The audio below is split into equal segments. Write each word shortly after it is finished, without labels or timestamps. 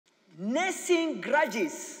nursing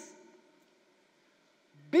grudges,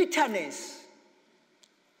 bitterness,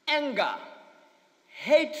 anger,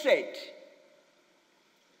 hatred,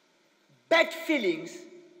 bad feelings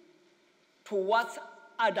towards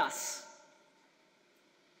others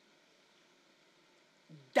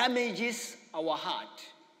damages our heart.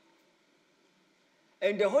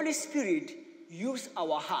 And the Holy Spirit uses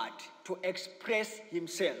our heart to express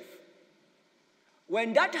himself.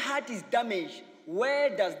 When that heart is damaged,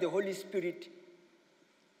 where does the Holy Spirit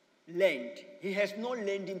land? He has no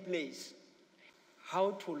landing place.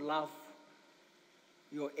 How to love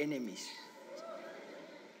your enemies.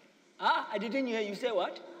 I didn't hear you say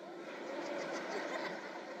what?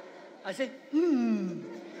 I said,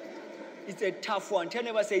 It's a tough one. Tell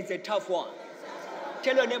your neighbor, say it's a tough one.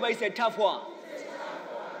 Tell your neighbor it's a tough one.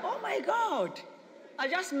 Oh my God. I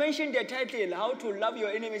just mentioned the title, How to Love Your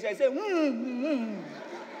Enemies. I said,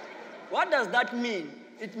 What does that mean?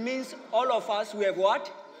 It means all of us, we have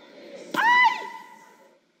what?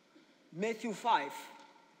 Matthew 5,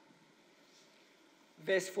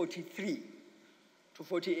 verse 43 to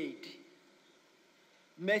 48.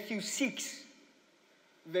 Matthew 6,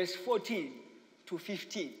 verse 14 to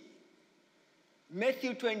 15.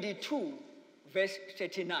 Matthew 22, verse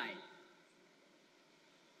 39.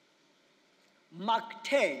 Mark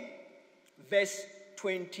 10, verse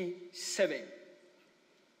 27.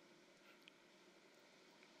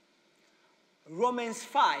 Romans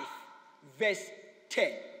 5, verse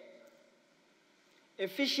 10.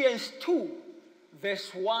 Ephesians 2, verse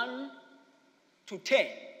 1 to 10.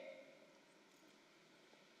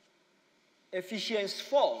 Ephesians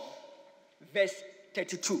 4, verse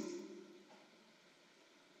 32.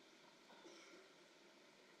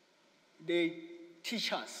 They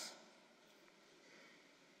teach us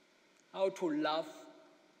how to love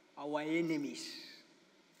our enemies,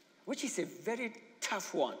 which is a very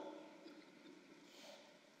tough one.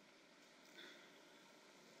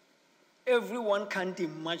 Everyone can't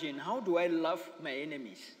imagine, how do I love my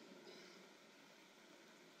enemies?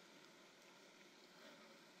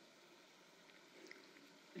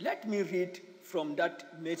 Let me read from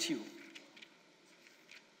that Matthew.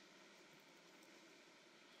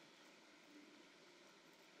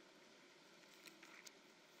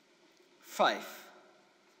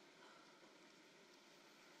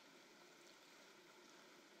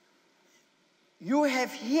 You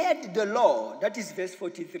have heard the law, that is verse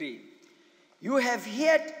 43. You have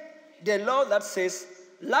heard the law that says,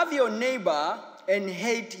 love your neighbor and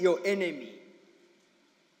hate your enemy.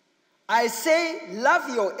 I say, love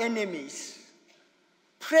your enemies.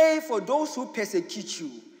 Pray for those who persecute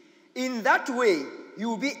you. In that way, you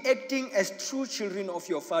will be acting as true children of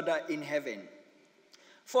your Father in heaven.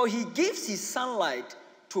 For he gives his sunlight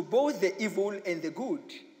to both the evil and the good,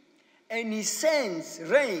 and he sends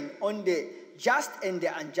rain on the just and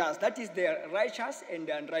the unjust. That is the righteous and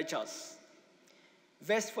the unrighteous.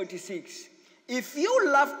 Verse 46. If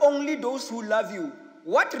you love only those who love you,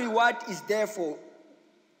 what reward is there for?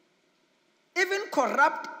 Even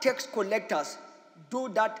corrupt tax collectors do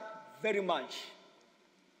that very much.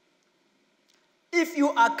 If you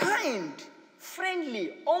are kind,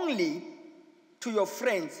 friendly only to your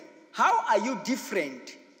friends, how are you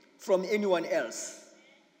different from anyone else?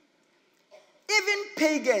 Even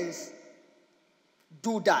pagans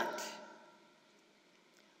do that.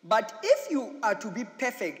 But if you are to be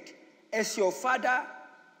perfect, as your Father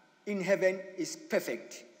in heaven is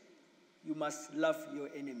perfect, you must love your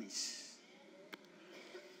enemies.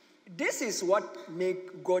 This is what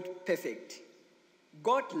makes God perfect.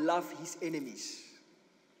 God loves his enemies.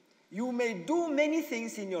 You may do many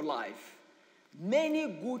things in your life, many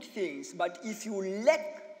good things, but if you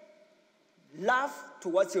lack love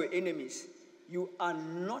towards your enemies, you are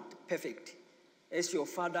not perfect, as your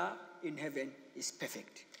Father in heaven is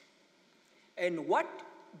perfect. And what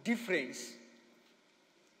difference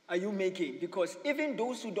are you making? Because even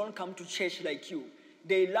those who don't come to church like you,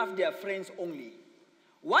 they love their friends only.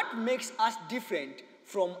 What makes us different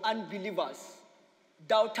from unbelievers,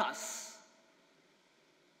 doubters,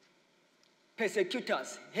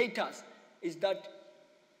 persecutors, haters, is that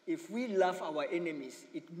if we love our enemies,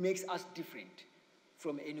 it makes us different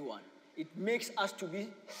from anyone. It makes us to be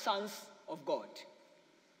sons of God.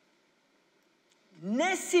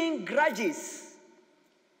 Nursing grudges,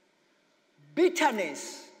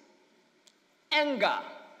 bitterness, anger,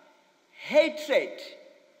 hatred,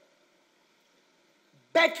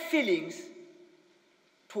 bad feelings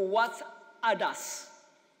towards others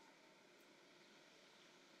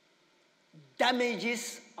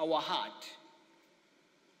damages our heart.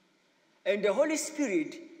 And the Holy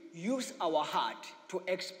Spirit uses our heart to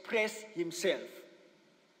express himself.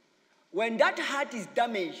 When that heart is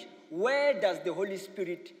damaged, where does the Holy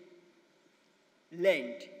Spirit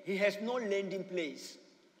land? He has no landing place.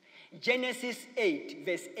 Genesis 8,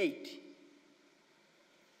 verse 8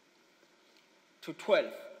 to 12.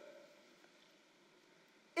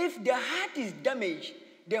 If the heart is damaged,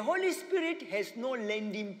 the Holy Spirit has no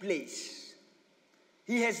landing place.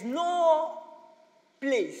 He has no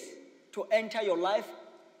place to enter your life,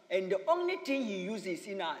 and the only thing he uses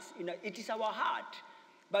in us, it is our heart.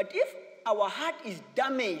 But if our heart is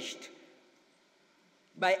damaged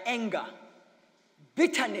by anger,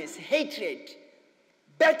 bitterness, hatred,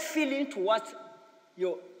 bad feeling towards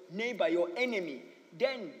your neighbor, your enemy,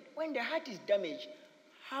 then when the heart is damaged,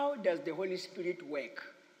 how does the Holy Spirit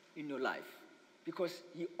work in your life? Because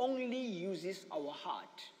he only uses our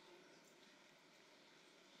heart.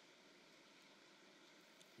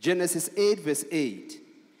 Genesis 8, verse 8.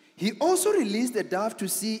 He also released a dove to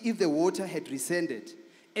see if the water had descended,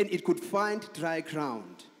 and it could find dry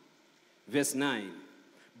ground. Verse 9.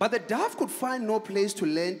 But the dove could find no place to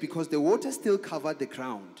land because the water still covered the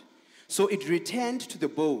ground. So it returned to the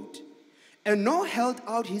boat. And Noah held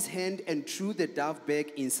out his hand and threw the dove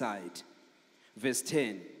back inside. Verse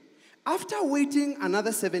 10. After waiting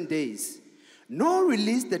another 7 days, Noah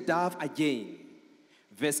released the dove again.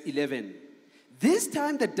 Verse 11. This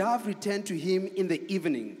time the dove returned to him in the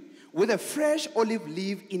evening with a fresh olive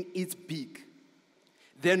leaf in its beak.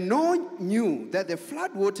 Then Noah knew that the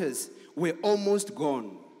flood waters were almost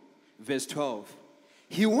gone. Verse 12.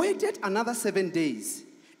 He waited another 7 days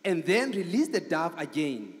and then released the dove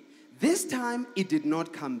again. This time it did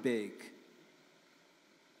not come back.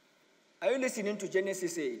 Are you listening to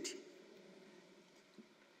Genesis 8?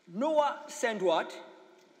 Noah sent what?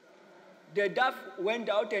 The dove went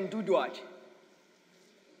out and did what?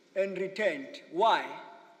 And returned. Why?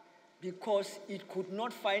 Because it could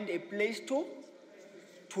not find a place to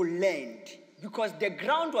land. Because the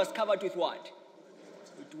ground was covered with what?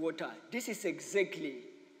 With water. This is exactly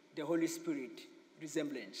the Holy Spirit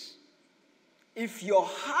resemblance. If your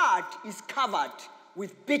heart is covered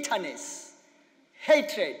with bitterness,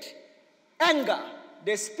 hatred, anger,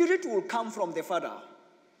 the Spirit will come from the Father.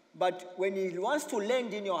 But when he wants to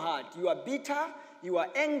land in your heart, you are bitter, you are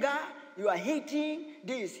anger, you are hating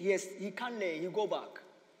this, he can't land, he go back.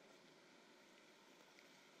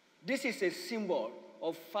 This is a symbol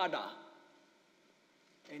of Father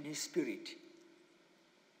and his Spirit.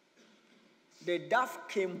 The dove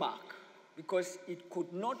came back because it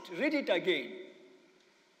could not read it again.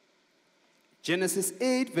 Genesis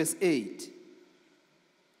 8, verse 8.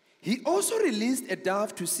 He also released a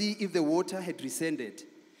dove to see if the water had descended,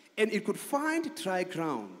 and it could find dry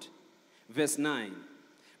ground. Verse 9.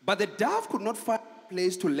 But the dove could not find a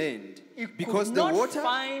place to land because the water... It could not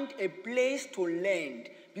find a place to land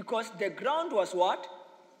because the ground was what?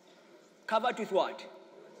 Covered with what?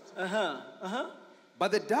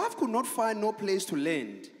 But the dove could not find no place to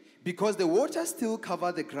land because the water still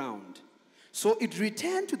covered the ground. So it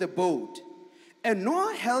returned to the boat, and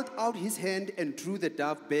Noah held out his hand and drew the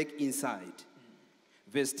dove back inside.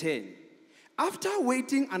 Verse 10. After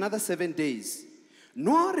waiting another 7 days,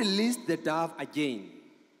 Noah released the dove again.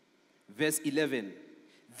 Verse 11.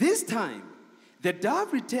 This time, the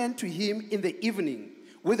dove returned to him in the evening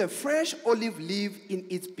with a fresh olive leaf in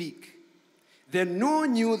its beak. Then Noah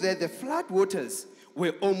knew that the flood waters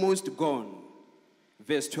were almost gone.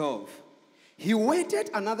 Verse 12. He waited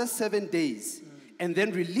another 7 days and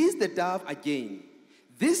then released the dove again.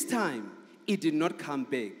 This time, it did not come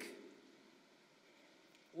back.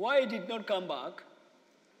 Why it did not come back?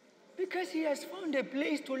 Because he has found a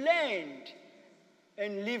place to land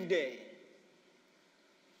and live there.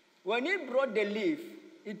 When he brought the leaf,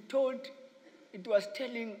 it was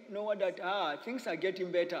telling Noah that, things are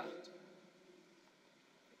getting better.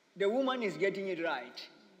 The woman is getting it right.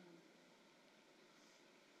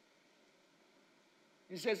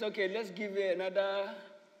 He says, okay, let's give it another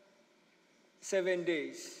 7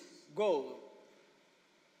 days. Go.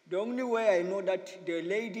 The only way I know that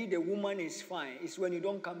the woman is fine is when you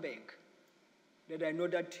don't come back. That I know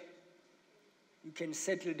that you can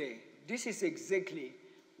settle there. This is exactly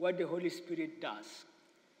what the Holy Spirit does.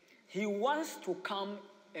 He wants to come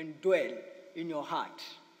and dwell in your heart.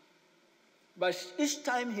 But each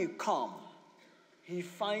time he comes, he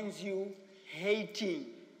finds you hating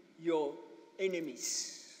your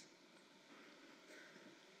enemies.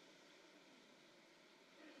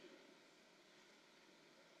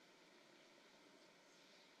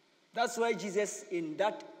 That's why Jesus, in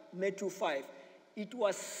that Matthew 5, it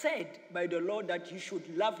was said by the Lord that you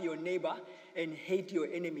should love your neighbor and hate your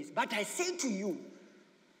enemies. But I say to you,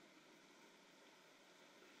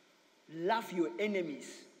 love your enemies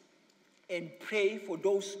and pray for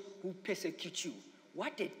those who persecute you.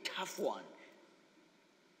 What a tough one.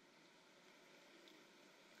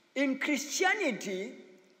 In Christianity,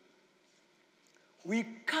 we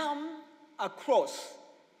come across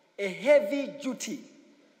a heavy duty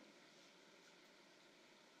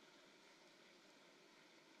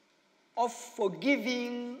of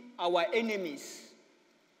forgiving our enemies.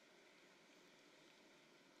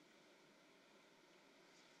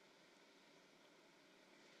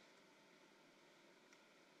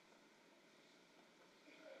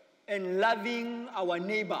 And loving our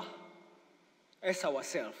neighbor as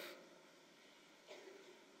ourselves.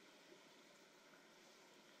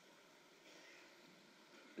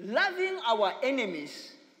 Loving our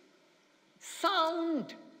enemies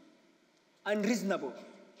sound unreasonable.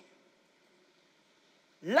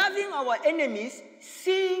 Loving our enemies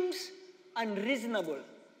seems unreasonable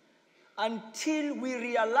until we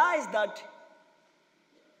realize that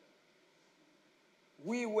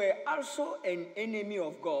we were also an enemy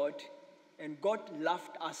of God, and God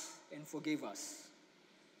loved us and forgave us.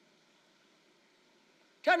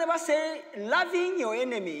 Can I never say, loving your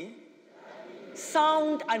enemy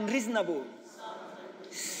sound unreasonable,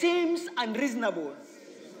 seems unreasonable,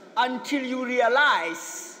 until you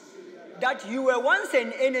realize that you were once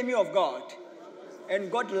an enemy of God, and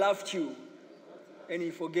God loved you, and He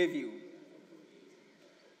forgave you.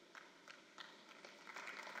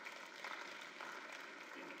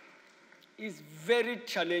 Is very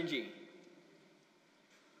challenging.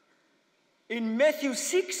 In Matthew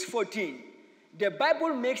 6:14, the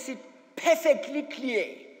Bible makes it perfectly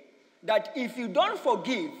clear that if you don't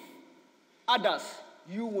forgive others,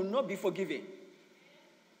 you will not be forgiven.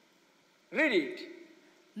 Read it.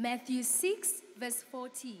 Matthew 6, verse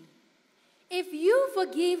 14. If you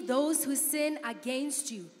forgive those who sin against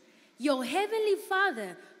you, your heavenly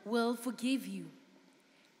Father will forgive you.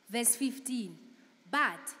 Verse 15.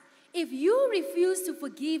 But if you refuse to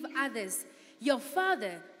forgive others, your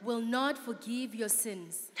Father will not forgive your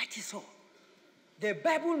sins. That is all. The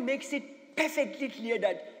Bible makes it perfectly clear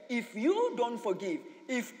that if you don't forgive,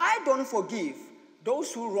 if I don't forgive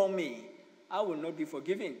those who wrong me, I will not be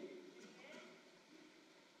forgiven.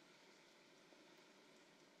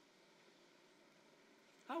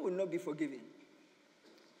 I will not be forgiven.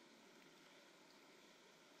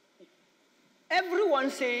 Everyone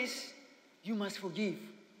says you must forgive.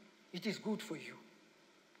 It is good for you.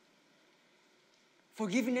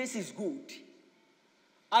 Forgiveness is good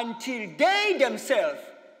until they themselves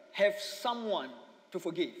have someone to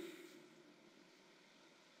forgive.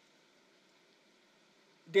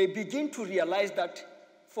 They begin to realize that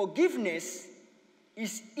forgiveness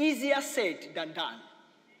is easier said than done.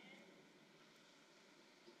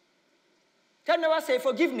 Can I never say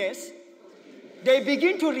forgiveness? They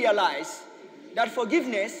begin to realize that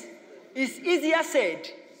forgiveness is easier said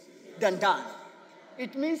than done.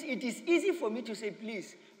 It means it is easy for me to say,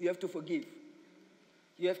 please, you have to forgive.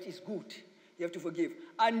 It's good. You have to forgive.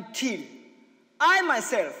 Until I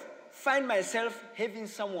myself find myself having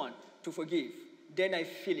someone to forgive, then I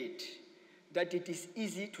feel it, that it is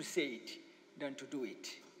easy to say it than to do it.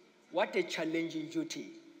 What a challenging duty.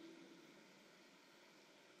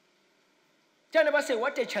 Can I never say,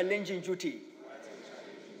 what a challenging duty.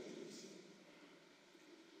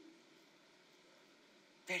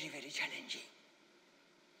 Very, very challenging.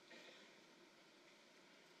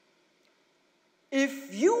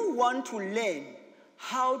 If you want to learn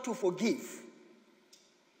how to forgive,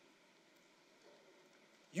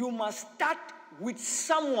 you must start with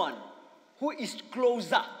someone who is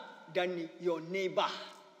closer than your neighbor.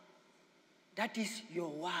 That is your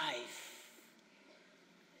wife,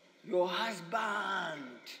 your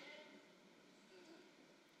husband,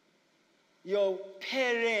 your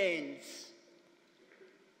parents,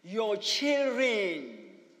 your children.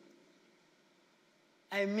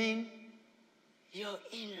 I mean, your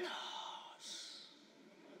in-laws.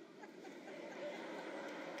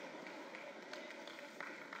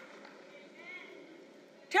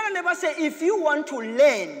 Tell a neighbor, say, if you want to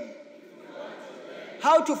learn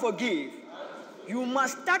how to forgive, you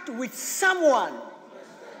must start with someone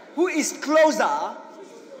who is closer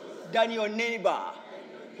than your neighbor.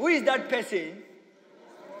 Who is that person?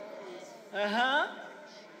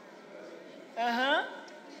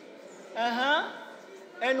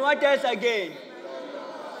 And what else again?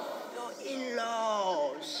 Your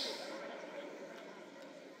in-laws.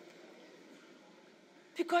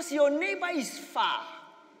 Because your neighbor is far.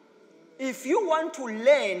 If you want to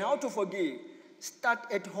learn how to forgive,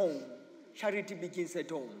 start at home. Charity begins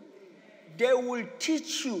at home. They will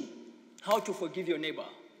teach you how to forgive your neighbor.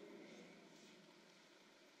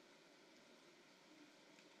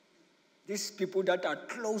 These people that are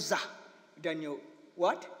closer than you,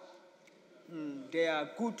 what? They are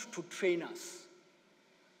good to train us.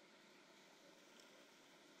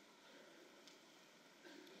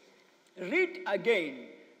 Read again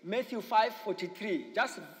Matthew 5:43,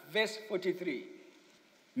 just verse 43.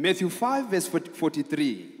 Matthew 5, verse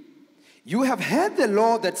 43. You have heard the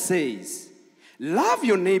law that says, love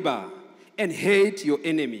your neighbor and hate your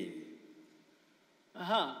enemy.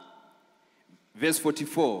 Verse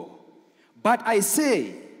 44. But I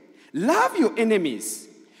say, love your enemies,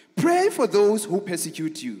 pray for those who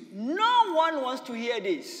persecute you. No one wants to hear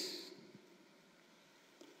this.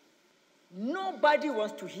 Nobody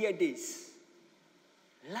wants to hear this.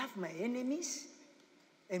 Love my enemies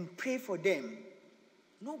and pray for them.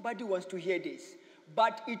 Nobody wants to hear this.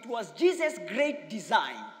 But it was Jesus' great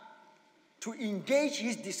design to engage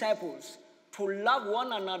his disciples to love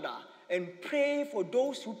one another and pray for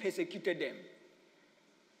those who persecuted them.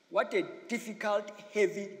 What a difficult,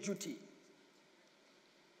 heavy duty.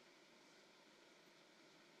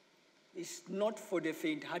 It's not for the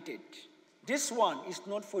faint-hearted. This one is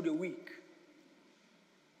not for the weak.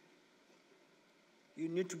 You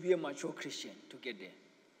need to be a mature Christian to get there.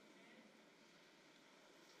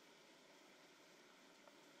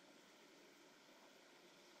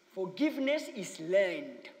 Forgiveness is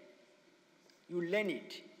learned. You learn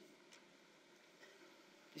it.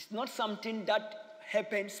 It's not something that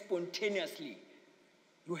happens spontaneously.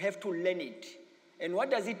 You have to learn it. And what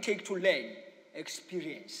does it take to learn?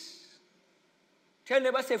 Experience. Tell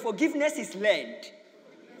your neighbor, say, forgiveness is learned.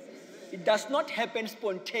 It does not happen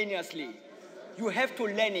spontaneously. You have to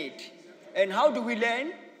learn it. And how do we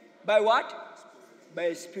learn? By what? By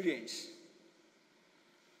experience.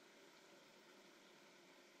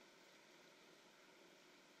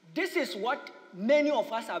 This is what many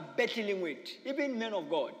of us are battling with, even men of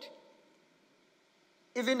God,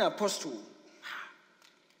 even apostle.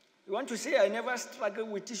 You want to say, I never struggle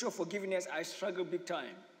with issue of forgiveness, I struggle big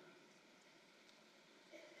time.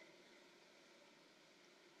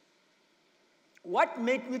 What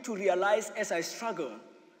made me to realize as I struggle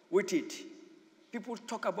with it? People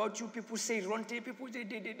talk about you, people say Ronte, people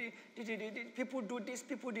people do this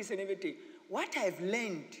and everything. What I've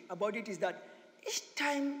learned about it is that each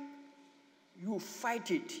time you fight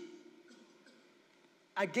it,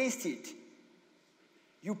 against it,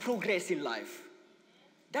 you progress in life.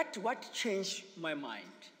 That's what changed my mind.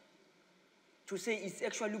 To say it's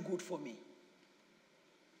actually good for me.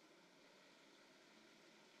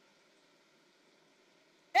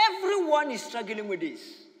 Everyone is struggling with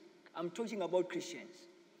this. I'm talking about Christians.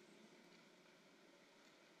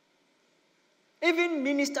 Even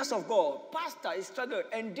ministers of God, pastor is struggling,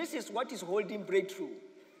 and this is what is holding breakthrough.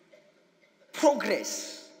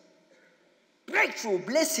 Progress, breakthrough,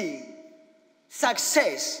 blessing,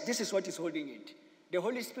 success. This is what is holding it. The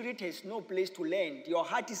Holy Spirit has no place to land. Your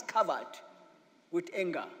heart is covered with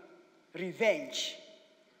anger, revenge,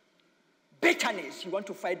 bitterness. You want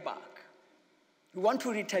to fight back. You want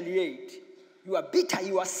to retaliate. You are bitter.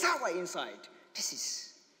 You are sour inside. This is.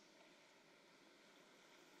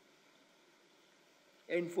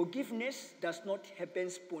 And forgiveness does not happen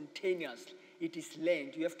spontaneously. It is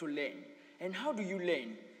learned. You have to learn. And how do you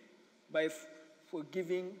learn? By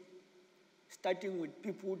forgiving, starting with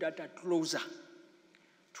people that are closer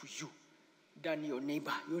to you than your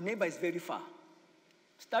neighbor. Your neighbor is very far.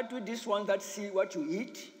 Start with this one that see what you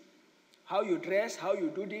eat, how you dress, how you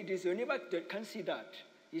do this. Your neighbor can't see that.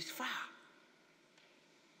 It's far.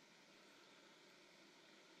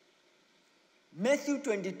 Matthew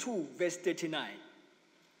 22, verse 39.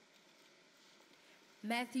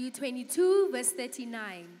 Matthew 22, verse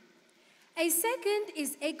 39. A second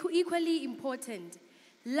is equally important.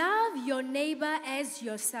 Love your neighbor as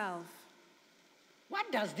yourself.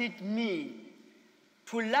 What does it mean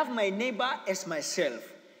to love my neighbor as myself?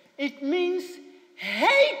 It means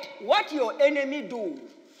hate what your enemy do,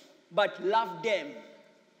 but love them.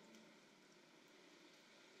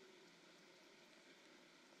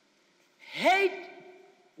 Hate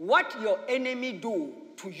what your enemy do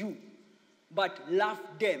to you, but love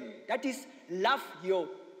them. That is, love your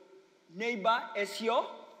neighbor as your,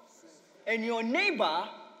 and your neighbor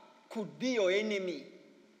could be your enemy.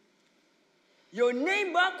 Your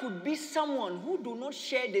neighbor could be someone who do not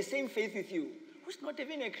share the same faith with you, who's not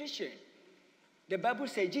even a Christian. The Bible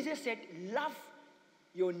says, Jesus said, love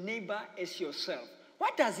your neighbor as yourself.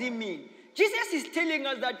 What does it mean? Jesus is telling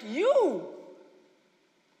us that you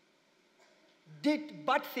did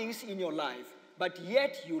bad things in your life, but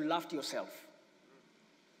yet you loved yourself.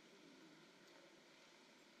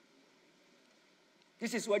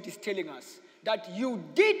 This is what he's telling us, that you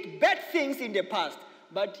did bad things in the past,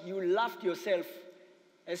 but you loved yourself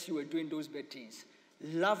as you were doing those bad things.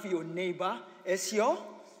 Love your neighbor as your.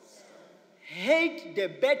 Hate the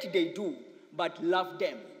bad they do, but love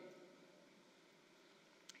them.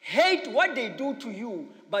 Hate what they do to you,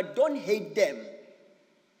 but don't hate them.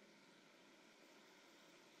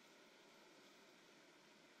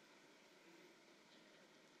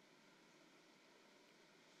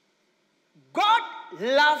 God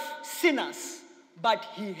loves sinners, but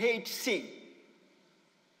he hates sin.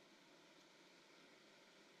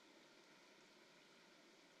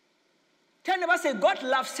 Tell neighbor, say, God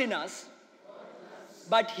loves sinners,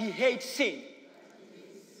 but he hates sin.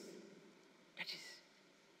 That is.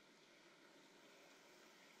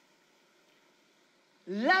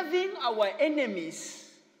 Loving our enemies,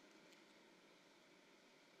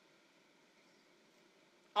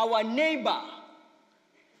 our neighbor,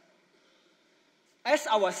 as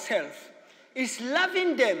ourselves, is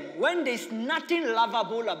loving them when there's nothing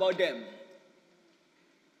lovable about them.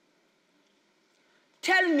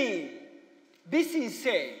 Tell me, be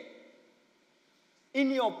sincere,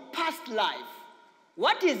 in your past life,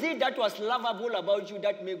 what is it that was lovable about you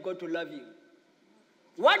that made God to love you?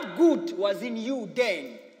 What good was in you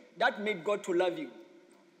then that made God to love you?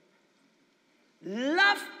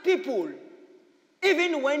 Love people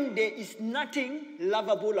even when there is nothing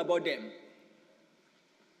lovable about them.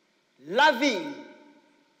 Loving,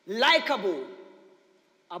 likable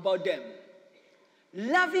about them.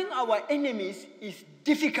 Loving our enemies is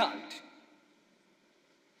difficult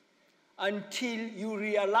until you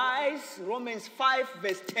realize Romans 5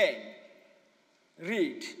 verse 10.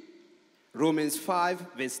 Read. Romans 5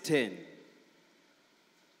 verse 10.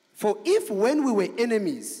 For if when we were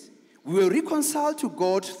enemies, we were reconciled to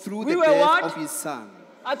God through the death of his Son.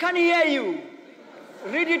 I can't hear you.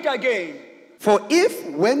 Read it again. For if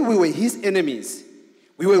when we were his enemies,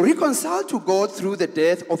 we were reconciled to God through the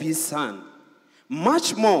death of his Son,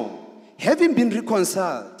 much more, having been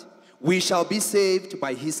reconciled, we shall be saved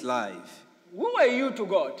by his life. Who are you to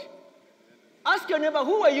God? Ask your neighbor,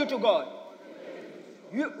 who are you to God?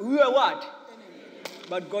 You are what?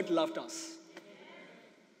 But God loved us.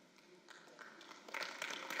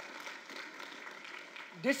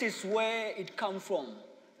 This is where it comes from.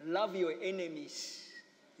 Love your enemies.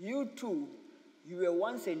 You too, you were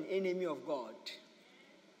once an enemy of God.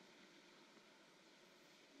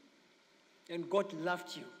 And God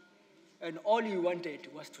loved you. And all he wanted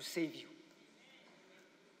was to save you.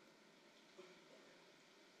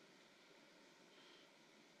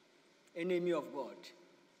 Enemy of God.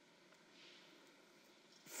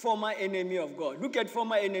 Former enemy of God. Look at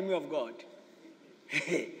former enemy of God.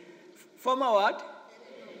 Former what?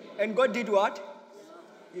 And God did what?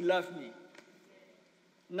 He loved me.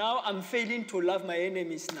 Now I'm failing to love my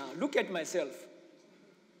enemies now. Look at myself.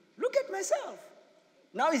 Look at myself.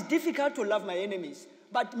 Now it's difficult to love my enemies.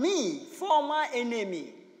 But me, former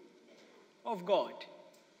enemy of God,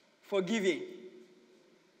 forgiving,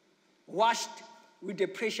 washed with the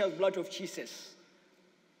precious blood of Jesus,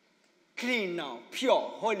 clean now,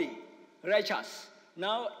 pure, holy, righteous.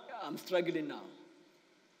 Now I'm struggling now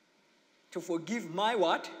to forgive my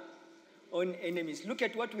what? Own enemies. Look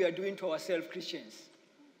at what we are doing to ourselves, Christians.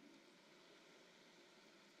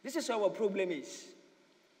 This is what our problem is.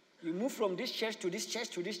 You move from this church to this church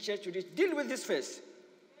to this church to this. Deal with this first.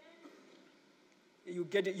 You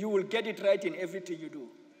get it, you will get it right in everything you do.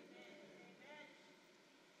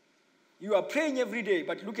 You are praying every day,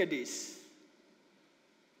 but look at this.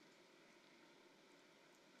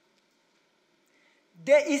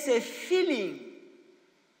 There is a feeling,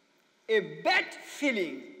 a bad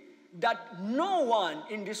feeling that no one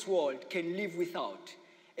in this world can live without.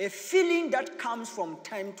 A feeling that comes from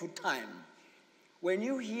time to time. When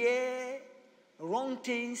you hear wrong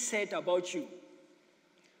things said about you,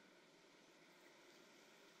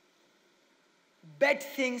 bad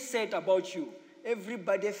things said about you,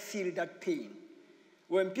 everybody feel that pain.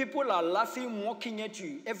 When people are laughing, mocking at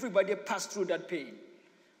you, everybody pass through that pain.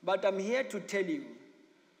 But I'm here to tell you,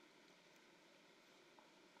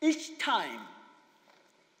 each time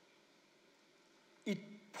it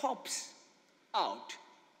pops out,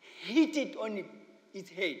 hit it on its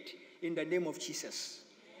head in the name of Jesus.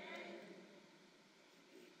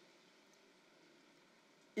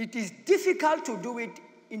 It is difficult to do it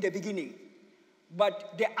in the beginning,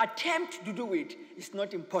 but the attempt to do it is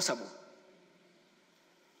not impossible.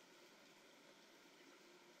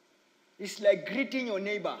 It's like greeting your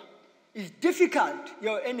neighbor. It's difficult,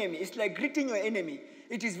 your enemy. It's like greeting your enemy.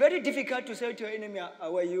 It is very difficult to say to your enemy,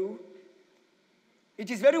 how are you?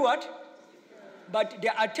 It is very what? But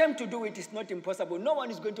the attempt to do it is not impossible. No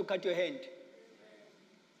one is going to cut your hand.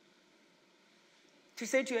 to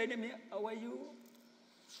say to your enemy, how are you?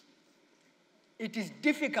 It is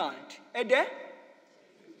difficult.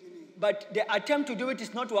 But the attempt to do it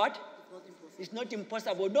is not what? It's not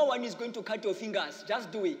impossible. No one is going to cut your fingers.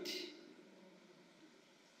 Just do it.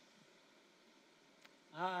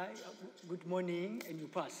 Hi, good morning, and you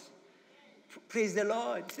pass. Praise the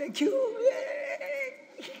Lord. Thank you.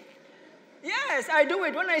 Yay. Yes, I do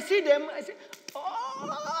it. When I see them, I say,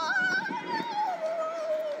 oh.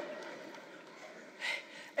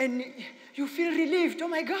 And you feel relieved. Oh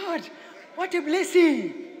my God, what a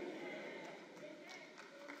blessing.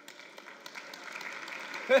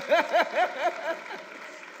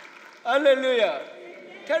 Hallelujah.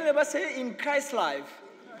 Tell them, say, in Christ's life,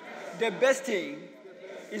 the best thing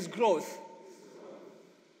is growth.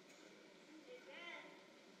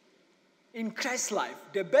 In Christ's life,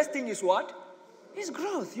 the best thing is what? Is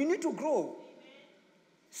growth. You need to grow.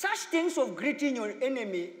 Such things of greeting your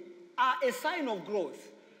enemy are a sign of growth.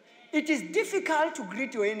 It is difficult to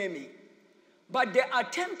greet your enemy, but the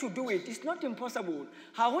attempt to do it is not impossible.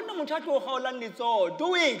 Do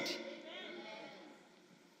it.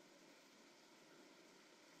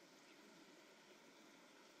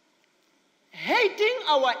 Hating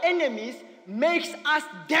our enemies makes us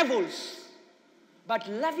devils, but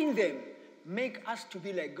loving them makes us to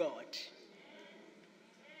be like God.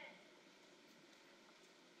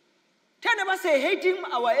 Tell them, say, hating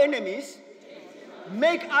our enemies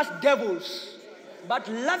make us devils, but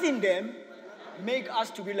loving them make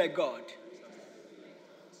us to be like God.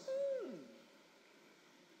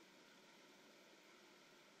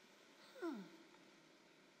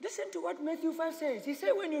 Listen to what Matthew 5 says. He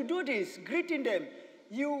said, when you do this, greeting them,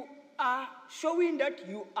 you are showing that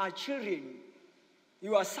you are children.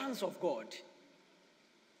 You are sons of God.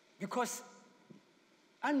 Because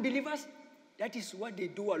unbelievers, that is what they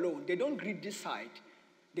do alone. They don't greet this side.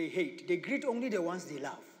 They hate. They greet only the ones they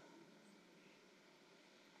love.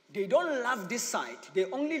 They don't love this side. They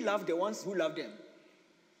only love the ones who love them.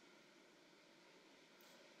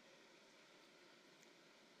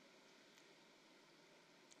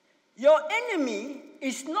 Your enemy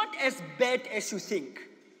is not as bad as you think.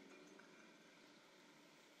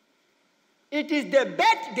 It is the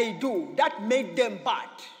bad they do that make them bad.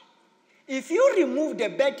 If you remove the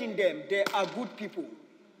bad in them, they are good people.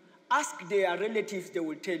 Ask their relatives, they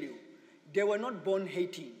will tell you. They were not born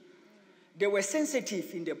hating. They were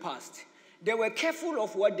sensitive in the past. They were careful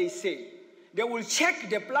of what they say. They will check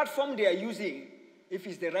the platform they are using if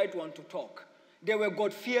it's the right one to talk. They were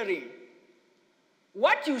God-fearing.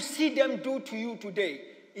 What you see them do to you today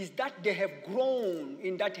is that they have grown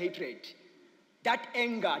in that hatred, that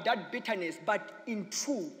anger, that bitterness, but in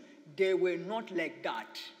truth, they were not like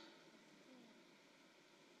that.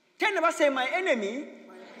 Tell them, say, my enemy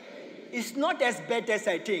is not as bad as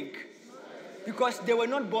I think, because they were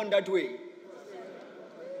not born that way.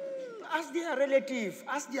 Ask their relative,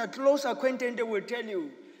 ask their close acquaintance, they will tell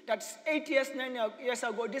you that 8 years, 9 years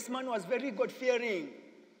ago, this man was very God-fearing.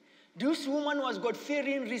 This woman was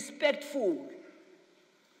God-fearing, respectful,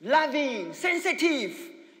 loving, sensitive.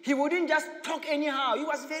 He wouldn't just talk anyhow. He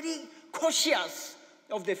was very cautious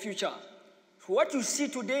of the future. So what you see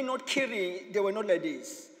today not caring, they were not like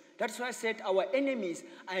this. That's why I said our enemies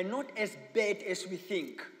are not as bad as we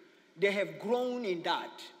think. They have grown in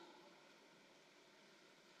that.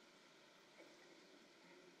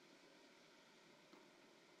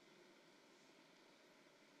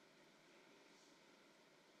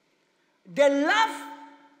 The love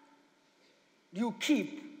you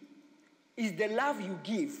keep is the love you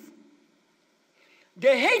give.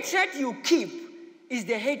 The hatred you keep is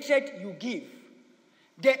the hatred you give.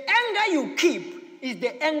 The anger you keep is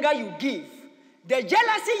the anger you give. The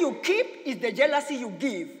jealousy you keep is the jealousy you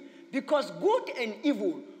give. Because good and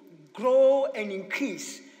evil grow and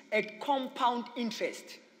increase at compound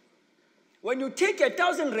interest. When you take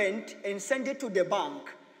 1,000 rand and send it to the bank,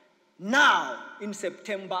 now in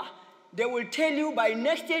September, they will tell you by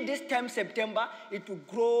next year, this time September, it will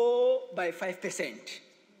grow by 5%.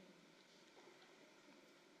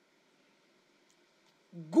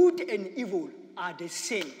 Good and evil are the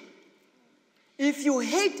same. If you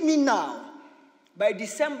hate me now, by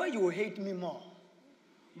December you will hate me more.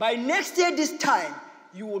 By next year, this time,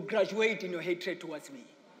 you will graduate in your hatred towards me.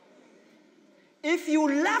 If you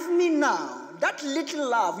love me now, that little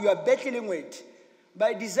love you are battling with,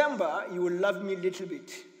 by December, you will love me a little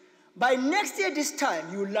bit. By next year, this time,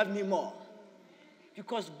 you will love me more.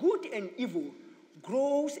 Because good and evil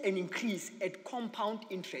grows and increases at compound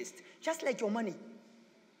interest, just like your money.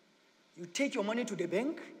 You take your money to the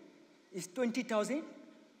bank, it's 20,000.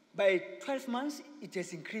 By 12 months, it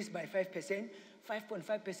has increased by 5%.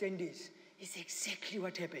 5.5% is. It's exactly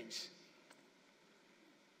what happens.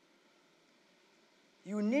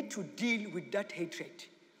 You need to deal with that hatred,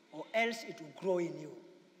 or else it will grow in you.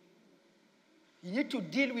 You need to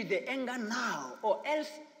deal with the anger now, or else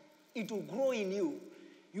it will grow in you.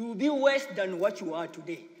 You will be worse than what you are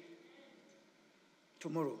today,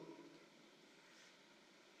 tomorrow.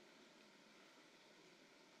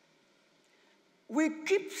 We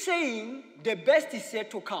keep saying the best is yet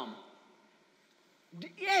to come.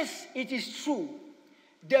 Yes, it is true.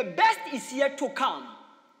 The best is yet to come.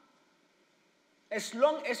 As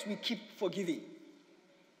long as we keep forgiving,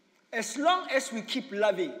 as long as we keep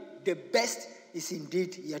loving, the best is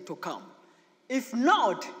indeed yet to come. If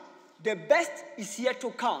not, the best is yet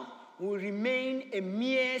to come will remain a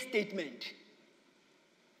mere statement.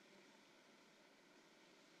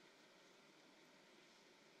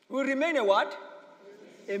 Will remain a what?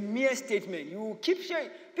 A mere statement. You will keep saying,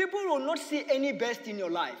 people will not see any best in your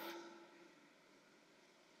life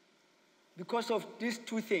because of these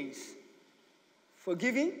two things.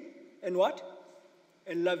 Forgiving and what?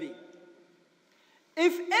 And loving.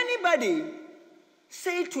 If anybody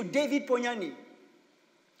say to David Ponyani,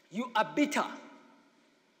 you are bitter,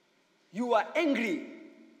 you are angry,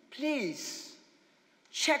 please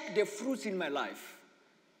check the fruits in my life,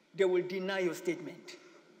 they will deny your statement.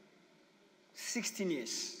 16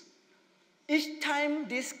 years. Each time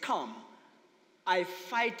this come, I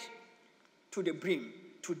fight to the brim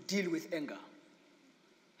to deal with anger,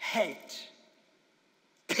 hate,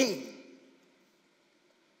 pain.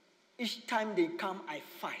 Each time they come, I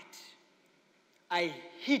fight. I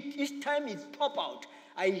hit. Each time it pop out,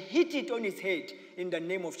 I hit it on its head in the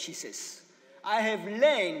name of Jesus. I have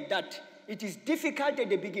learned that it is difficult at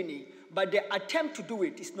the beginning, but the attempt to do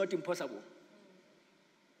it is not impossible.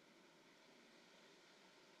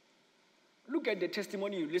 Look at the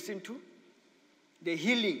testimony you listen to, the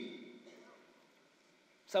healing.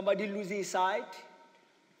 Somebody losing his sight,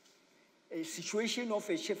 a situation of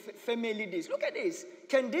a family this. Look at this.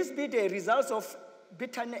 Can this be the results of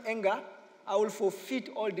bitter anger? I will forfeit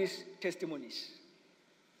all these testimonies.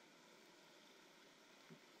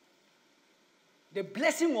 The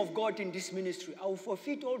blessing of God in this ministry, I will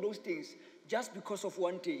forfeit all those things just because of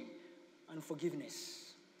one thing,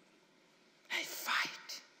 unforgiveness. I fight.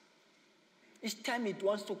 Each time it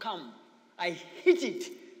wants to come, I hit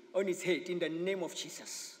it on its head in the name of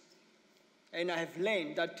Jesus. And I have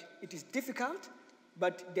learned that it is difficult,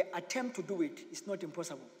 but the attempt to do it is not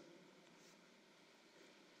impossible.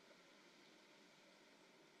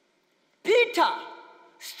 Peter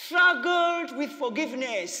struggled with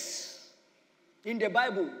forgiveness in the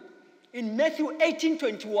Bible in Matthew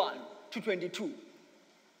 18:21 to 22.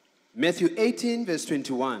 Matthew 18, verse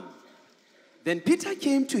 21. Then Peter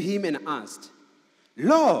came to him and asked,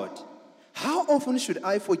 Lord, how often should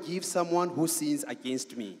I forgive someone who sins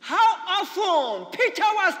against me? How often? Peter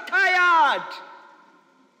was tired.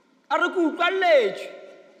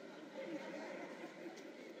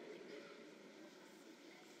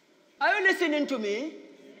 Are you listening to me?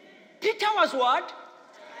 Peter was what?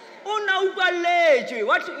 What? He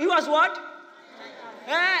was what?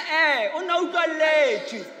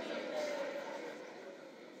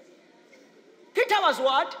 Peter was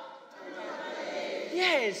what?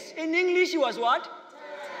 Yes. In English, he was what?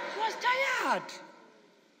 He was tired.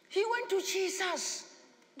 He went to Jesus,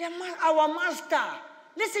 our master.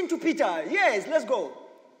 Listen to Peter. Yes, let's go.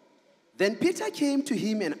 Then Peter came to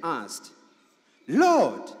him and asked,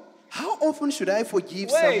 Lord, how often should I forgive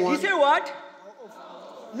someone? He said what?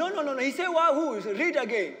 No. He said what? Who? Read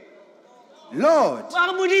again. Lord.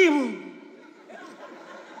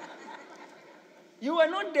 You were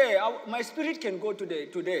not there. My spirit can go today.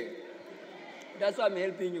 That's why I'm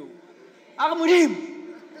helping you.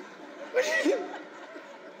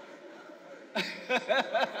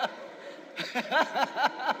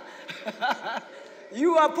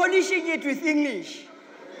 You are punishing it with English.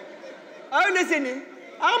 Are you listening?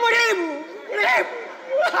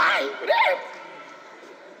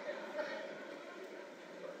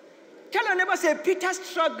 Tell your neighbor, say, Peter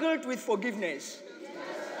struggled with forgiveness.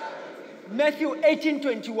 Matthew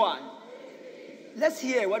 18:21. Let's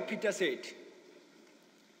hear what Peter said.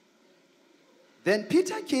 Then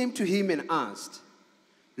Peter came to him and asked,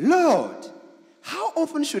 Lord, how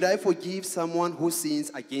often should I forgive someone who sins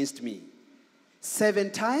against me?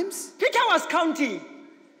 7 times? Peter was counting.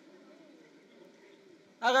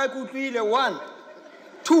 1,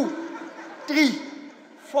 2, 3,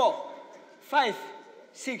 4, 5,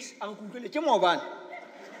 6.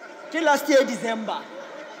 Till last year, December.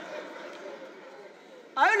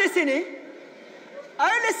 Are you listening?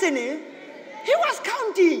 Are you listening? He was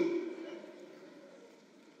counting.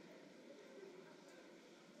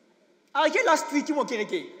 A ke last week mo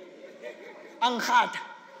kerekeng. Ang khata.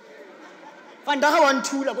 Vandaga wa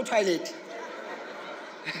nthula go toilet.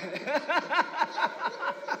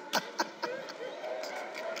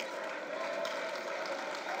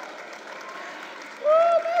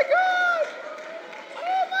 Oh my God!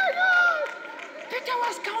 Oh my God! Peter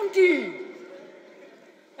was counting.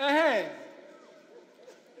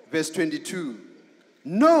 Verse 22.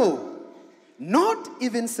 No, not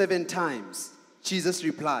even 7 times, Jesus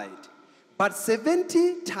replied, but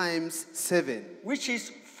 70 times 7. Which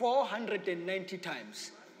is 490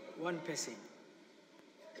 times one person.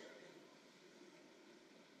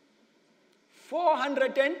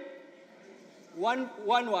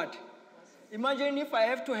 401 what? Imagine if I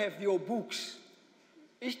have to have your books.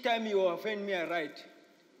 Each time you offend me, I write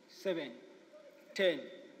 7, 10.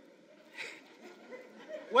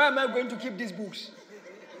 Where am I going to keep these books?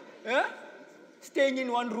 Eh? Staying in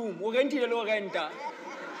one room. Or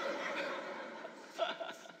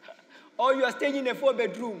you are staying in a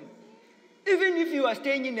 4-bedroom. Even if you are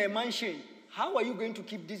staying in a mansion, how are you going to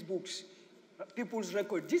keep these books? People's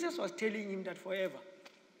record. Jesus was telling him that forever.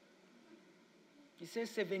 He says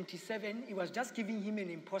 77. He was just giving him an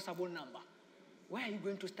impossible number. Where are you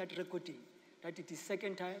going to start recording? That it is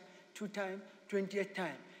 2nd time, 2 time, 20th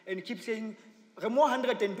time. And he keeps saying, more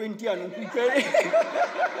 120.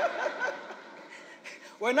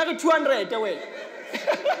 We're not 200 away.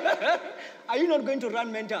 Are you not going to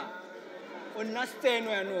run mentor? Or not staying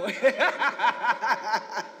where I know?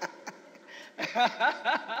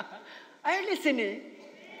 Are you listening?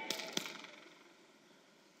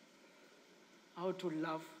 How to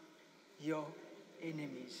love your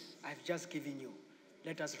enemies. I've just given you.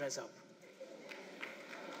 Let us rise up.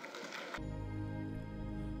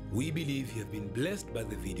 We believe you have been blessed by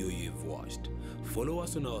the video you have watched. Follow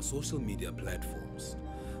us on our social media platforms.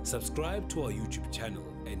 Subscribe to our YouTube channel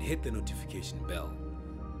and hit the notification bell.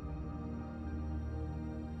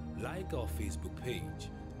 Like our Facebook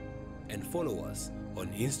page and follow us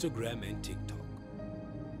on Instagram and TikTok.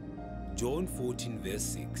 John 14 verse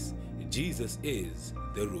 6, Jesus is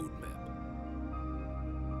the roadmap.